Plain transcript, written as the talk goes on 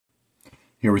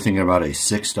Here we're thinking about a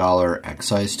 $6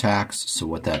 excise tax. So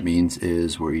what that means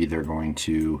is we're either going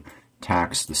to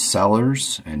tax the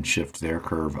sellers and shift their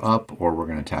curve up, or we're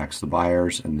going to tax the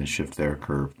buyers and then shift their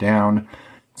curve down.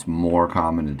 It's more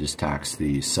common to just tax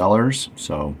the sellers.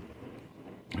 So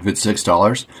if it's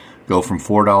 $6, go from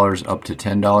 $4 up to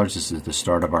 $10. This is the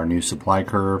start of our new supply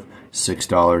curve.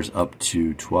 $6 up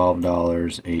to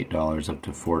 $12, $8 up to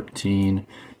 $14.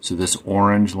 So this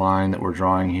orange line that we're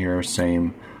drawing here,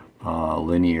 same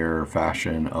linear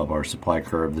fashion of our supply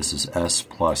curve. This is S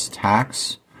plus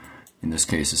tax. In this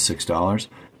case, is $6.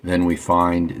 Then we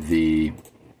find the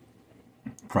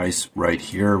price right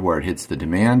here where it hits the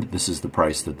demand. This is the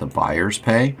price that the buyers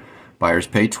pay. Buyers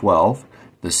pay 12.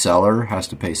 The seller has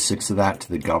to pay 6 of that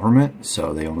to the government,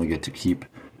 so they only get to keep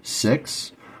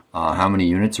 6. How many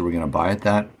units are we going to buy at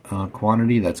that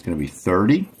quantity? That's going to be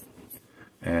 30.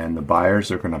 And the buyers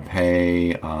are going to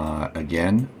pay,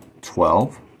 again,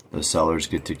 12. The sellers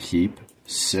get to keep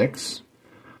 6.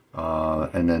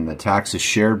 And then the tax is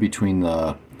shared between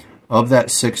of that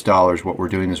 $6, what we're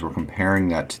doing is we're comparing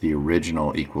that to the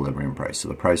original equilibrium price. So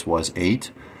the price was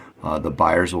 8. The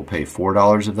buyers will pay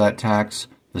 $4 of that tax.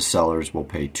 The sellers will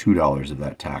pay $2 of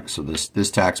that tax. So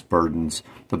this tax burdens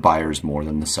the buyers more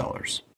than the sellers.